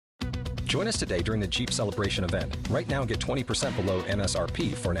Join us today during the Jeep Celebration event. Right now, get 20% below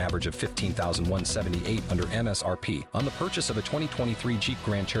MSRP for an average of $15,178 under MSRP on the purchase of a 2023 Jeep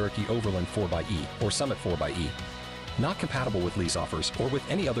Grand Cherokee Overland 4xE or Summit 4xE. Not compatible with lease offers or with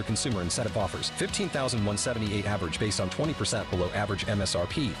any other consumer incentive offers. $15,178 average based on 20% below average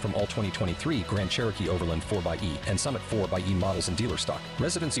MSRP from all 2023 Grand Cherokee Overland 4xE and Summit 4xE models in dealer stock.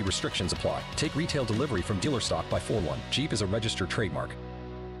 Residency restrictions apply. Take retail delivery from dealer stock by 4/1. Jeep is a registered trademark.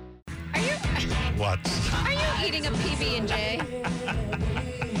 What? Are you eating a PB&J?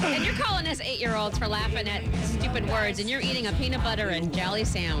 And you're calling us 8-year-olds for laughing at stupid words, and you're eating a peanut butter and jelly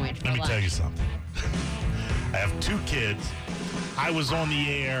sandwich for Let me lunch. tell you something. I have 2 kids. I was on the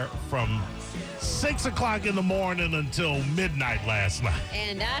air from 6 o'clock in the morning until midnight last night.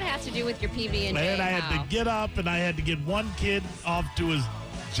 And that has to do with your PB&J. And I had to get up, and I had to get one kid off to his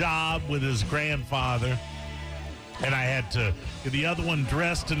job with his grandfather. And I had to get the other one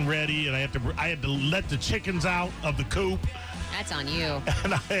dressed and ready, and I had to let the chickens out of the coop. That's on you.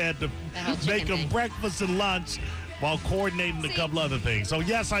 And I had to make them breakfast and lunch while coordinating a couple other things. So,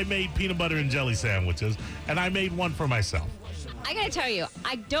 yes, I made peanut butter and jelly sandwiches, and I made one for myself. I got to tell you,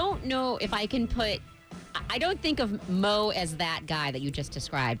 I don't know if I can I don't think of Mo as that guy that you just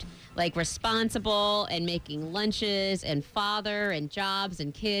described. Like responsible and making lunches and father and jobs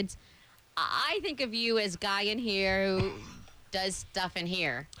and kids. I think of you as guy in here who does stuff in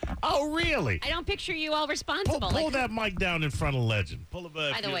here. Oh, really? I don't picture you all responsible. Pull that mic down in front of Legend.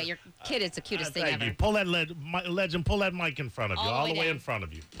 By the way, your kid is the cutest thing ever. You. Pull that Legend. Pull that mic in front of you, all the way in front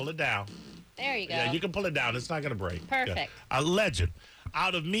of you. Pull it down. There you go. Yeah, you can pull it down. It's not going to break. Perfect. Yeah. Legend.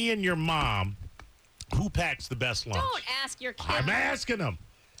 Out of me and your mom, who packs the best lunch? Don't ask your kid. I'm asking them.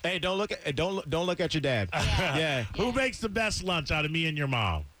 Hey, don't look at your dad. Yeah. Who makes the best lunch out of me and your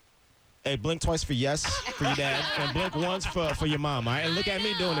mom? Hey, blink twice for yes for your dad, and blink once for your mom. All right, and look at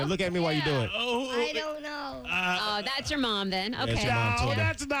me doing it. Look at me while you do it. I don't know. Oh, that's your mom then. Okay. That's your mom. No,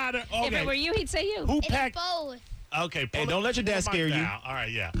 that's not it. Okay. If it were you, he'd say you. Who It's packed? both. Okay. Hey, don't let your dad scare you. All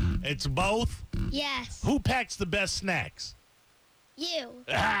right, yeah. It's both. Yes. Who packs the best snacks? You.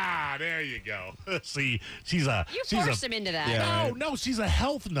 Ah, there you go. See, she's You forced him into that. Yeah. No, she's a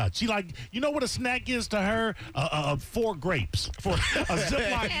health nut. She you know what a snack is to her? 4 grapes for a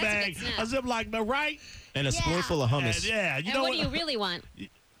Ziploc bag. A Ziploc bag, right? And a spoonful of hummus. Yeah. You And know what do you really want?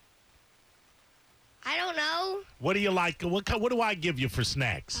 I don't know. What do you like? What do I give you for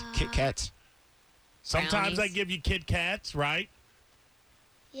snacks? Kit Kats. Sometimes Brownies. I give you Kit Kats, right?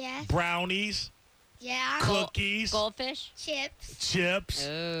 Yes. Brownies, Yeah. cookies, Goldfish? Chips.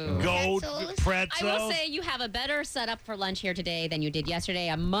 Oh. gold Pretzels. pretzels. I will say you have a better setup for lunch here today than you did yesterday.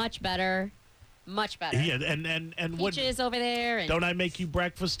 A much better. Yeah, and what? Peaches over there. And Don't I make you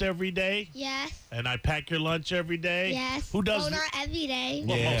breakfast every day? Yes. And I pack your lunch every day? Yes. Who does? Well, not every day.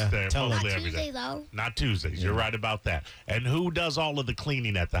 Well, Yeah, most days, tell mostly Not every day. Tuesday, though. Not Tuesdays. You're right about that. And who does all of the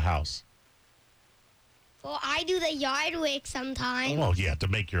cleaning at the house? Well, I do the yard work sometimes. Well, yeah, to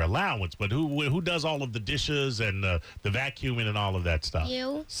make your allowance. But who does all of the dishes and the vacuuming and all of that stuff?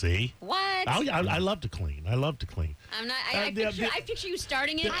 You. See? what? I love to clean. I love to clean. I'm not. I picture you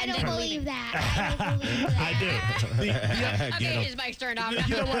starting it. I and don't then believe leaving. that. I don't believe that. I do. Okay, his mic's turned off.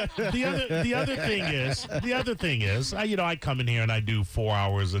 You know what? The other thing is, I come in here and I do 4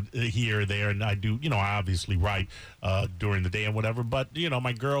 hours here or there, and I do, I obviously write during the day and whatever. But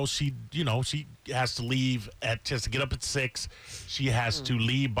my girl, she has to leave has to get up at 6. She has to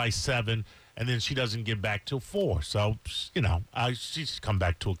leave by 7. And then she doesn't get back till 4. So, she's come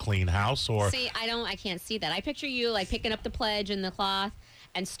back to a clean house or. See, I can't see that. I picture you like picking up the pledge and the cloth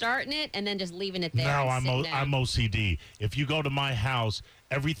and starting it and then just leaving it there. No, and sitting down. I'm OCD. If you go to my house,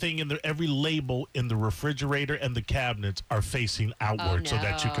 everything every label in the refrigerator and the cabinets are facing outward so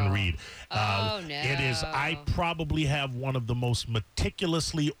that you can read. Oh, no. It is. I probably have one of the most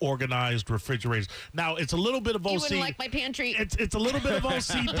meticulously organized refrigerators. Now, it's a little bit of OCD. You wouldn't like my pantry. It's a little bit of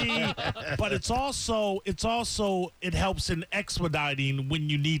OCD, but it helps in expediting when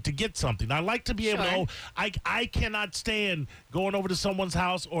you need to get something. I like to be able to. I cannot stand going over to someone's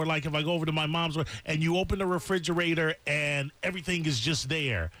house or like if I go over to my mom's and you open the refrigerator and everything is just there.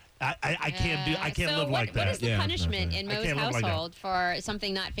 I can't live like that. What is the punishment in I Mo's can't live like that. household for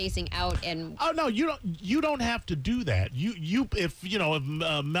something not facing out and? Oh no, you don't have to do that. If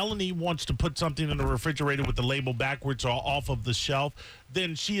Melanie wants to put something in the refrigerator with the label backwards or off of the shelf,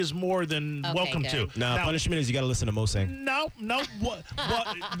 then she is more than welcome to. Now, punishment is you got to listen to Mo sing. No.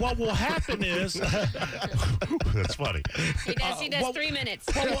 What will happen is that's funny. He does 3 minutes.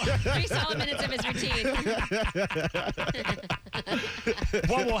 3 solid minutes of his routine.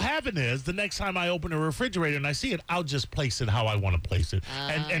 what will happen is the next time I open a refrigerator and I see it, I'll just place it how I want to place it.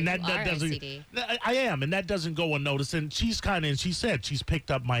 And that doesn't. OCD. I am, and that doesn't go unnoticed. And she said she's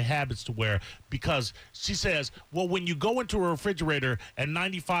picked up my habits to where, because she says, well, when you go into a refrigerator and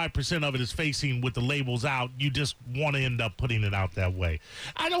 95% of it is facing with the labels out, you just want to end up putting it out that way.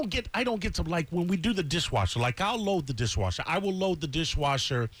 I don't get to, like, when we do the dishwasher, like, I'll load the dishwasher. I will load the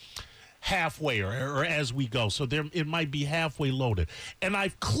dishwasher halfway or as we go. So it might be halfway loaded. And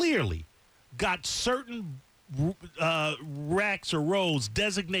I've clearly got certain racks or rows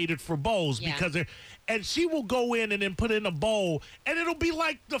designated for bowls because they're, and she will go in and then put in a bowl, and it'll be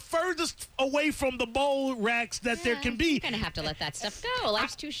like the furthest away from the bowl racks that there can be. You're going to have to let that stuff go.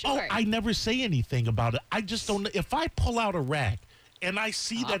 Life's too short. I never say anything about it. I just don't. If I pull out a rack and I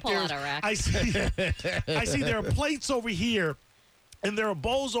see that there's, I see there are plates over here and there are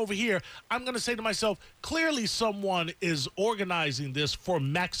bowls over here, I'm going to say to myself, clearly someone is organizing this for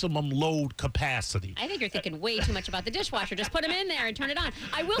maximum load capacity. I think you're thinking way too much about the dishwasher. Just put them in there and turn it on.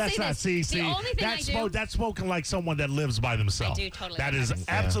 I will say this. The only thing that's spoken like someone that lives by themselves. I do totally. That is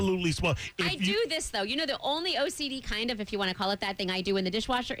absolutely spoken. I do this, though. You know, the only OCD kind of, if you want to call it that, thing I do in the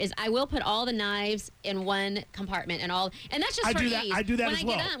dishwasher is I will put all the knives in one compartment and that's just for ease. I do that when as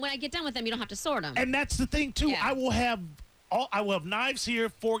well. When I get done with them, you don't have to sort them. And that's the thing, too. Yeah. I will have knives here,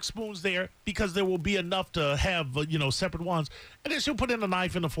 forks, spoons there, because there will be enough to have, separate ones. And then she'll put in a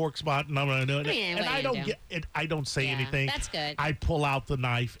knife in the fork spot, and I'm going to do it. And I don't get it. I don't say anything. That's good. I pull out the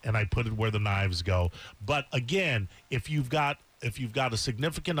knife and I put it where the knives go. But again, if you've got a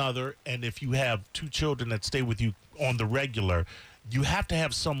significant other and if you have two children that stay with you on the regular, you have to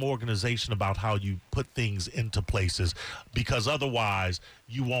have some organization about how you put things into places, because otherwise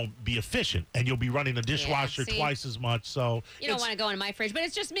you won't be efficient and you'll be running a dishwasher twice as much. So you don't want to go in my fridge, but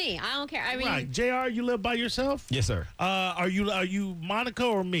it's just me. I don't care. I mean, right, JR, you live by yourself? Yes, sir. Are you Monica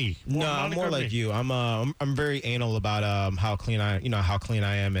or me? No, I'm more like you. I'm very anal about how clean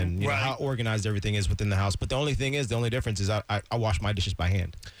I am, and how organized everything is within the house. But the only difference is I wash my dishes by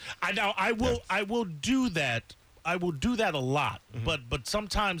hand. I know. I will do that. I will do that a lot, but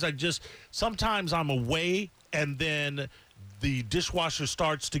sometimes sometimes I'm away, and then the dishwasher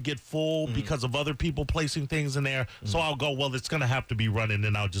starts to get full because of other people placing things in there. So I'll go, well, it's going to have to be running,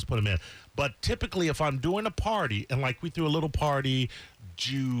 and I'll just put them in. But typically, if I'm doing a party, and like we threw a little party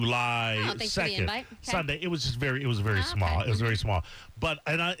July 2nd, Sunday, it was very small. Okay. It was very small. But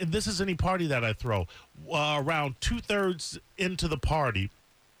and this is any party that I throw, around 2/3 into the party,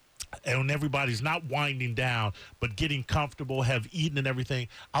 and when everybody's not winding down but getting comfortable, have eaten and everything,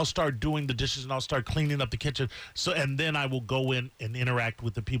 I'll start doing the dishes and I'll start cleaning up the kitchen. And then I will go in and interack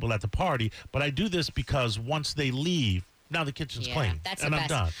with the people at the party. But I do this because once they leave, now the kitchen's clean. That's and the I'm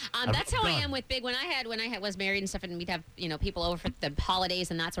best. done. That's how I am with Big. When I was married and stuff, and we'd have people over for the holidays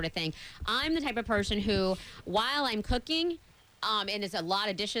and that sort of thing. I'm the type of person who, while I'm cooking, and it's a lot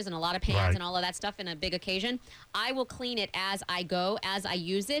of dishes and a lot of pans and all of that stuff in a big occasion, I will clean it as I go, as I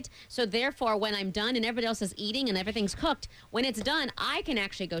use it. So therefore, when I'm done and everybody else is eating and everything's cooked, when it's done, I can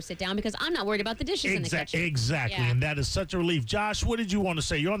actually go sit down because I'm not worried about the dishes in the kitchen. Exactly, and that is such a relief. Josh, what did you want to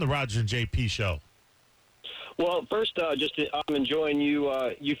say? You're on the Roger and JP show. Well, first, I'm enjoying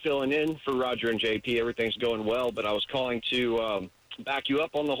you filling in for Roger and JP. Everything's going well, but I was calling to back you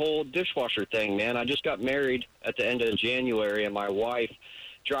up on the whole dishwasher thing, man. I just got married at the end of January, and my wife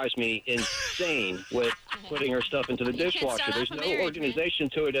drives me insane with putting her stuff into the dishwasher. There's no organization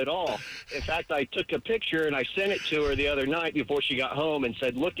to it at all. In fact, I took a picture and I sent it to her the other night before she got home and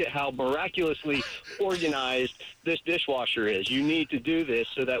said, look at how miraculously organized this dishwasher is. You need to do this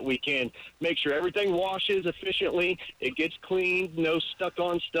so that we can make sure everything washes efficiently, it gets cleaned, no stuck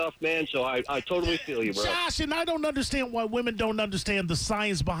on stuff, man. So I totally feel you, bro. Josh, and I don't understand why women don't understand the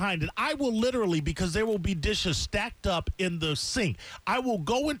science behind it. I will literally, because there will be dishes stacked up in the sink, I will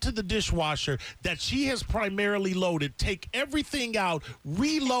go into the dishwasher that she has primarily loaded, take everything out,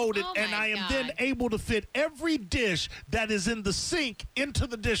 reload it, and I am then able to fit every dish that is in the sink into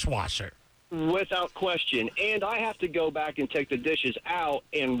the dishwasher. Without question. And I have to go back and take the dishes out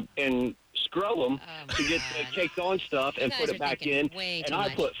and scrub them to get the caked on stuff and put it back in. And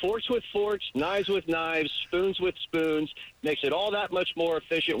I put forks with forks, knives with knives, spoons with spoons. Makes it all that much more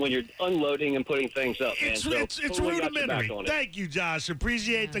efficient when you're unloading and putting things up, man. It's rudimentary. Thank you, Josh.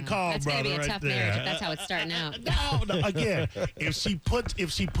 Appreciate the call, that's brother. That's going to be a tough marriage if that's how it's starting out. No, again, if she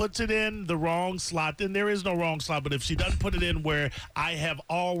puts it in the wrong slot, then there is no wrong slot. But if she doesn't put it in where I have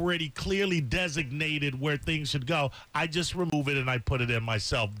already clearly designated where things should go, I just remove it and I put it in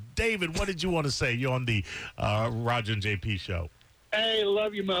myself. David, what did you want to say? You're on the Roger and JP show. Hey,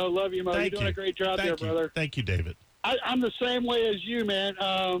 love you, Mo. Love you, Mo. You're doing a great job there, brother. Thank you, David. I'm the same way as you, man.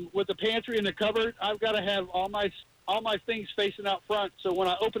 With the pantry and the cupboard, I've got to have all my things facing out front. So when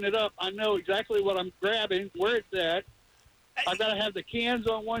I open it up, I know exactly what I'm grabbing, where it's at. I got to have the cans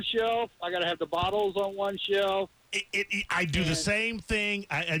on one shelf. I got to have the bottles on one shelf. I do the same thing.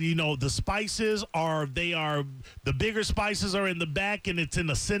 And the spices the bigger spices are in the back, and it's in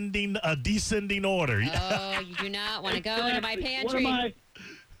descending order. Oh, you do not want to go into my pantry.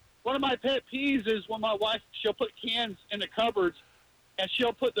 One of my pet peeves is when my wife, she'll put cans in the cupboards, and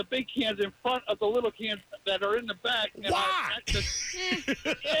she'll put the big cans in front of the little cans that are in the back. Why?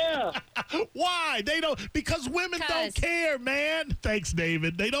 Yeah. Why? They don't, because women don't care, man. Thanks,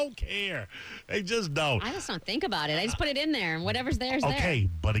 David. They don't care. They just don't. I just don't think about it. I just put it in there, and whatever's there is there. Okay,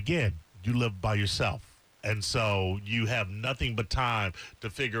 but again, you live by yourself. And so you have nothing but time to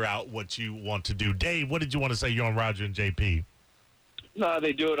figure out what you want to do. Dave, what did you want to say? You're on Roger and JP. No,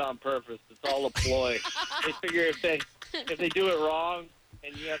 they do it on purpose. It's all a ploy. They figure if they do it wrong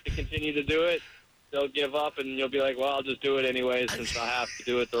and you have to continue to do it, they'll give up, and you'll be like, well, I'll just do it anyway since I have to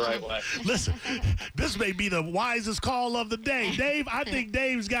do it the right way. Listen, this may be the wisest call of the day. Dave, I think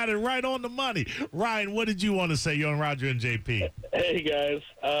Dave's got it right on the money. Ryan, what did you want to say? You're on Roger and JP. Hey, guys.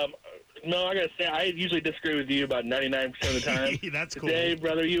 No, I got to say, I usually disagree with you about 99% of the time. That's cool. Dave,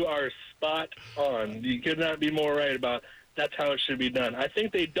 brother, you are spot on. You could not be more right about that's how it should be done. I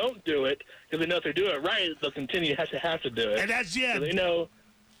think they don't do it because they know if they do it right, they'll continue to have to do it. And that's, yeah. So they know.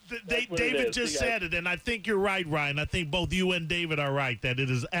 David just said it, and I think you're right, Ryan. I think both you and David are right that it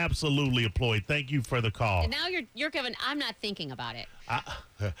is absolutely a ploy. Thank you for the call. And now you're giving. I'm not thinking about it.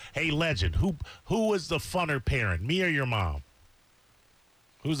 Hey, Legend, who was the funner parent, me or your mom?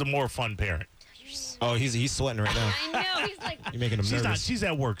 Who's the more fun parent? Oh, he's sweating right now. I know. He's like. You're making him nervous. She's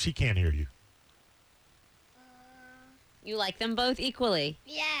at work. She can't hear you. You like them both equally.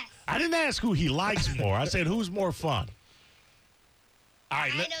 Yes. I didn't ask who he likes more. I said who's more fun. All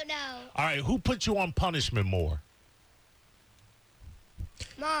right, I don't know. All right, who put you on punishment more?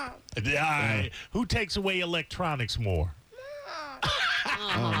 Mom. All right, who takes away electronics more? Mom.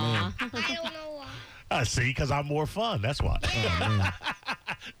 Oh, man. I don't know why. See, because I'm more fun. That's why. Oh, man.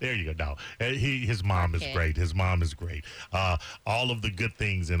 There you go. No, his mom is great. His mom is great. All of the good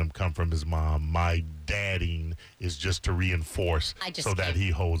things in him come from his mom. My dadding is just to reinforce so that he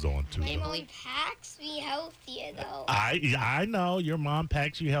holds on to My it. mom packs me healthier, though. I know your mom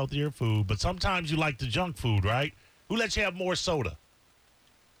packs you healthier food, but sometimes you like the junk food, right? Who lets you have more soda?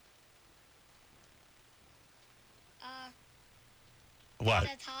 What?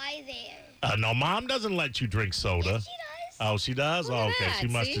 There's a tie there. No, Mom doesn't let you drink soda. Yes, she does. Oh, she does? Look at Okay, that, she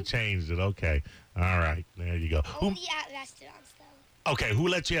must see? have changed it. Okay. All right. There you go. Only at restaurants, though. Okay, who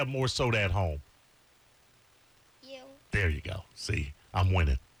lets you have more soda at home? You. There you go. See, I'm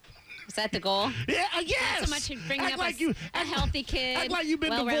winning. Is that the goal? Yeah, yes. Not so much bringing Act up like a healthy kid. Act like you've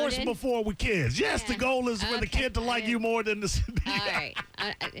been divorced well-rounded. before with kids. Yes, the Yeah. goal is for the Okay. kid to like you more than the. All right.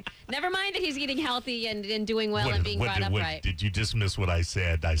 Never mind that he's eating healthy and doing well and being brought up right. Did you just miss what I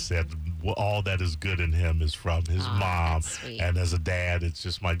said? I said all that is good in him is from his mom. that's sweet. And as a dad, it's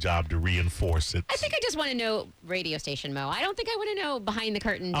just my job to reinforce it. I think I just want to know radio station Mo. I don't think I want to know behind the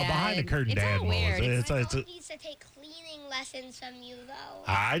curtain dad. Behind the curtain it's dad all Mo. weird. It's My a- mom needs to take cleaning lessons from you, though.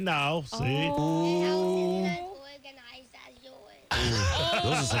 I know. See? Oh. As organized as yours.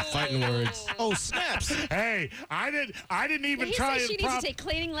 Those are some fighting words. Oh, snaps. Hey, I didn't even Did he try say and she needs to take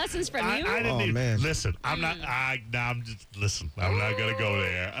cleaning lessons from you? I didn't Oh, even man. listen. I'm not. I'm just listen. I'm not gonna go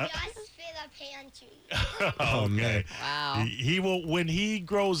there. Just for the pantry. Oh, man. Wow. He will when he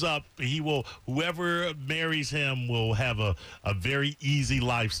grows up. He will. Whoever marries him will have a very easy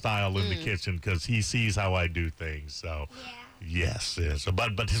lifestyle in the kitchen because he sees how I do things. So. Yeah. Yes, yes.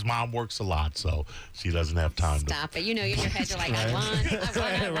 But his mom works a lot, so she doesn't have time to. Stop it. You know, in your head, you're like, I won.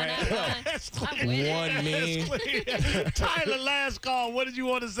 I'm winning. One me. Tyler, last call. What did you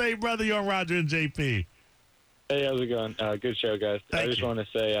want to say, brother? You're on Roger and JP. Hey, how's it going? Good show, guys. Thank I just you. want to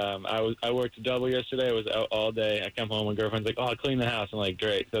say I worked a double yesterday. I was out all day. I come home, my girlfriend's like, "Oh, I'll clean the house." I'm like,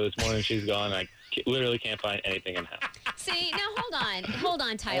 "Great." So this morning she's gone. I literally can't find anything in the house. See, now hold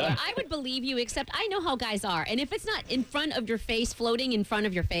on, Tyler. I would believe you, except I know how guys are. And if it's not in front of your face, floating in front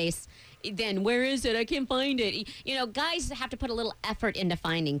of your face, then where is it? I can't find it. You know, guys have to put a little effort into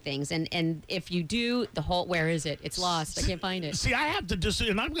finding things. And if you do, the whole, where is it? It's lost. I can't find it. See, I have to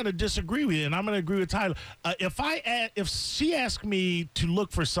and I'm going to disagree with you, and I'm going to agree with Tyler. If she asks me to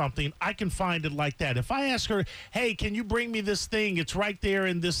look for something, I can find it like that. If I ask her, hey, can you bring me this thing? It's right there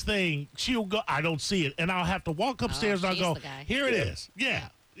in this thing. She'll go, I don't see it. And I'll have to walk upstairs and I'll she's go, the guy. here it is. Yeah.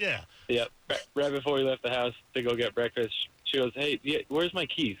 Yep. Right before we left the house to go get breakfast, she goes, "Hey, where's my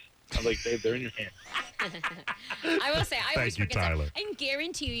keys?" I'm like, babe, they're in your hand. I will say, I always Thank you, forget Tyler. stuff. I can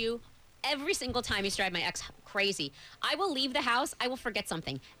guarantee you, every single time you drive my ex crazy, I will leave the house, I will forget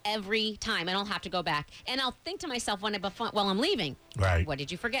something every time, and I'll have to go back. And I'll think to myself while I'm leaving, Right. what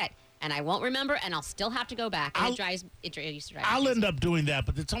did you forget? And I won't remember, and I'll still have to go back. And it used to drive me I'll crazy. end up doing that,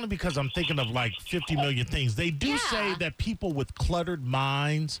 but it's only because I'm thinking of like 50 million things. They do say that people with cluttered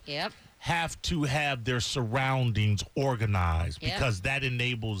minds have to have their surroundings organized because that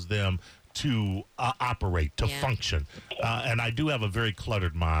enables them to operate, to function. And I do have a very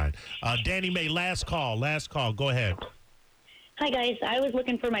cluttered mind. Danny Mae, last call. Go ahead. Hi, guys. I was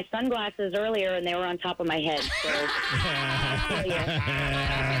looking for my sunglasses earlier, and they were on top of my head. So, I feel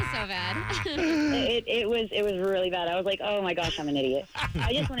so bad. it was really bad. I was like, oh, my gosh, I'm an idiot.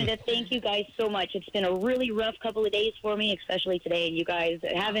 I just wanted to thank you guys so much. It's been a really rough couple of days for me, especially today. And you guys,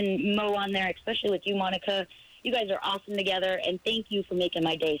 having Mo on there, especially with you, Monica, you guys are awesome together, and thank you for making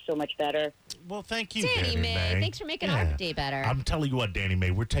my day so much better. Well, thank you, Danny Mae. Thanks for making our day better. I'm telling you what, Danny Mae,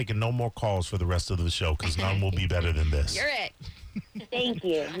 we're taking no more calls for the rest of the show because none will be better than this. You're it. Thank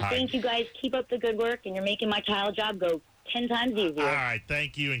you. Thank you, guys. Keep up the good work, and you're making my tile job go 10 times easier. All right,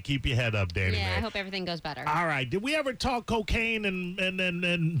 thank you, and keep your head up, Danny Mae. I hope everything goes better. All right, did we ever talk cocaine and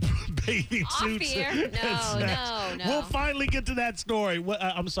bathing Off suits? the air? No. We'll finally get to that story.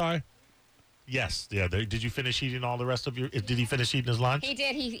 I'm sorry. Yes, did you finish eating all the rest of your? Did he finish eating his lunch? He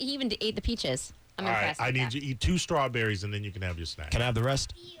did. He even ate the peaches. I'm all right, impressed. I need you to eat 2 strawberries, and then you can have your snack. Can I have the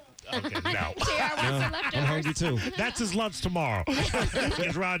rest? Okay, no. I'm hungry too. That's his lunch tomorrow.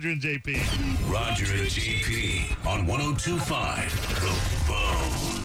 It's Roger and JP. Roger and JP on 102.5 The